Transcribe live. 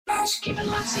Ash, Kip and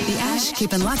Lutzi. The Ash,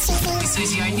 Kip and Lutzi.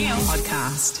 Susie O'Neill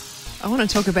podcast. I want to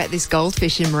talk about this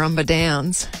goldfish in Murrumba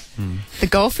Downs. The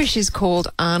goldfish is called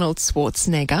Arnold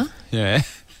Schwarzenegger. Yeah.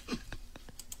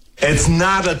 It's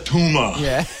not a tumour.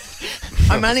 Yeah.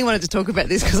 I only wanted to talk about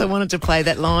this because I wanted to play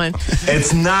that line.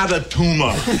 It's not a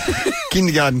tumour.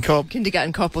 Kindergarten cop.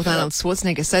 Kindergarten cop with Arnold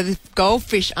Schwarzenegger. So the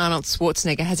goldfish Arnold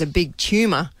Schwarzenegger has a big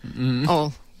tumour.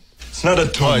 Oh, It's not a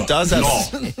tumour. Oh, it does have...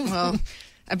 No. well,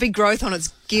 a big growth on its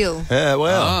gill Yeah,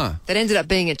 well. that ended up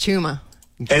being a tumour.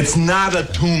 It's not a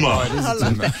tumour. I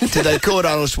love that. Did they call it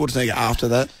Arnold Schwarzenegger after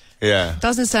that? Yeah.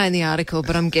 Doesn't say in the article,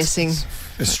 but I'm guessing.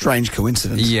 A strange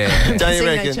coincidence. Yeah. Don't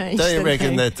you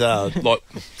reckon that, like,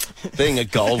 being a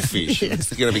goldfish,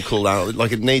 it's going to be called Arnold.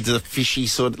 Like, it needs a fishy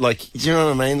sort of, like, do you know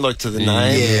what I mean? Like, to the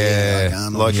name. Yeah.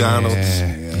 Like Arnold.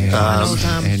 Arnold,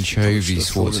 Anchovy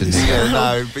Schwarzenegger. Yeah,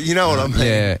 no, but you know what I mean.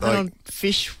 Yeah. Arnold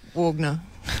Fish Wagner.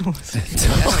 I know what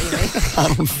you mean.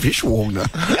 Arnold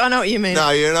Fishwagner. I know what you mean.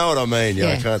 No, you know what I mean. Yeah,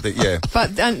 Yeah. I can't think, yeah.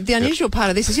 But the unusual part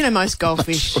of this is, most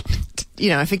goldfish,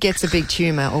 if it gets a big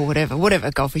tumour or whatever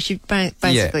goldfish, you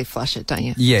basically flush it, don't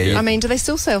you? Yeah. I mean, do they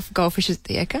still sell goldfish at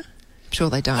the Ekka? I'm sure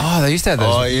they don't. Oh, they used to have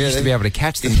those. Oh, You yeah, used to be able to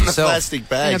catch them In the yourself. plastic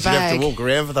bags. In a You have to bag. walk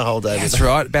around for the whole day. That's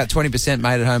right. About 20%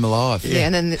 made it home alive. Yeah,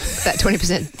 and then that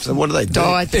 20% So what do they do?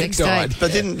 died the next Died. day.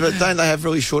 But don't they have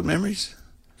really short memories?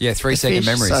 Yeah, 3-second fish.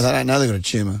 memories. So they don't know they've got a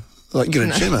tumour. Like, you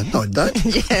got a tumour? No, I don't.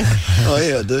 Yeah. Oh,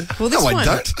 yeah, I do. Well, this no, I one,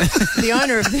 don't. the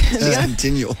owner of That's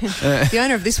continual. the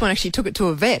owner of this one actually took it to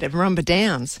a vet at Murrumba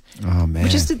Downs, Oh, man.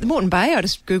 which is Moreton Bay. I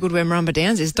just googled where Murrumba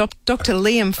Downs is. Dr.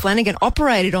 Liam Flanagan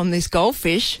operated on this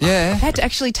goldfish. Yeah. Had to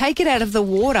actually take it out of the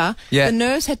water. Yeah. The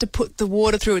nurse had to put the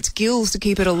water through its gills to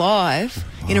keep it alive.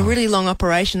 In a really long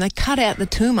operation, they cut out the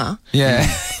tumour. Yeah.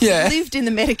 Yeah. Lived in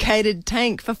the medicated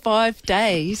tank for 5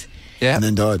 days, Yeah. And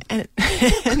then died. and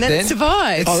then Then? it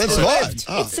survived. Oh, that survived.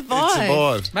 Oh. It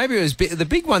survived. Maybe it was the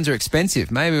big ones are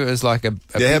expensive. Maybe it was like a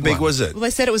Yeah, how big one. was it? Well, they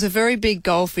said it was a very big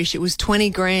goldfish. It was 20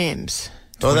 grams.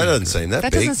 Oh, that doesn't seem that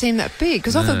That big. doesn't seem that big,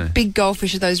 because I thought big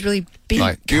goldfish are those really big.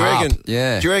 Like Do you carp. reckon?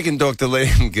 Yeah. Do you reckon Dr.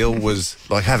 Liam Gill was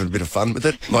like having a bit of fun with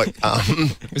it? Like,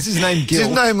 Was his name His Gil?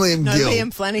 name Liam no, Gill.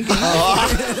 Liam Flanagan. How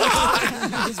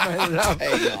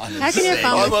can you have I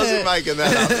fun wasn't making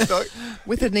that up.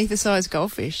 with an ether-sized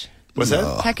goldfish? What's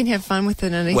that? How can you have fun with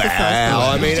an ether-sized Wow,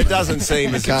 I goldfish? mean, it doesn't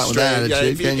seem as Can't with that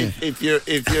extreme. You know, attitude,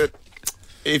 can you?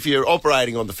 if you're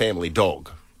operating on the family dog,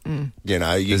 you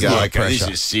There's a go, lot of okay, this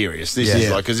pressure. is serious. This Yeah. is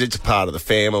like, because it's a part of the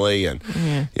family and,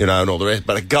 and all the rest.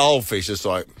 But a goldfish is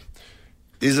like,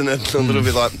 isn't it a little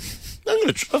bit like,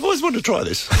 I've always wanted to try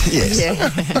this. Yes. Yeah,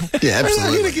 Yeah, I'm going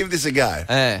absolutely. to give this a go.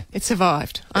 it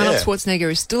survived. Arnold Yeah.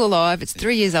 Schwarzenegger is still alive. It's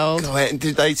 3 years old. Oh, and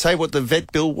did they say what the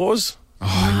vet bill was? Oh,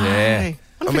 yeah.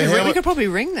 I mean, mean, how we mu- could probably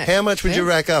ring that. How much would you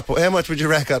vet. rack up? How much would you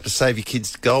rack up to save your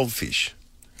kids goldfish?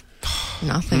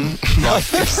 Nothing.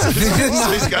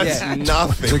 This guy's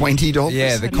nothing. $20.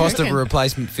 Yeah, the cost of a reckon?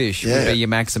 replacement fish would Yeah. be your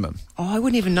maximum. Oh, I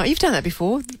wouldn't even know. You've done that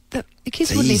before. The kids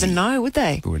wouldn't easy. even know, would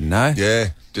they? You wouldn't know. Yeah,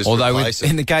 just Although replace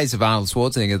in it. the case of Arnold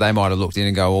Schwarzenegger, they might have looked in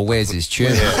and go, well, where's his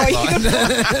tumour?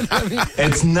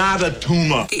 It's not a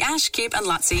tumour. The Ash, Kip and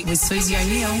Lutzi with Susie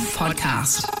O'Neill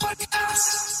podcast.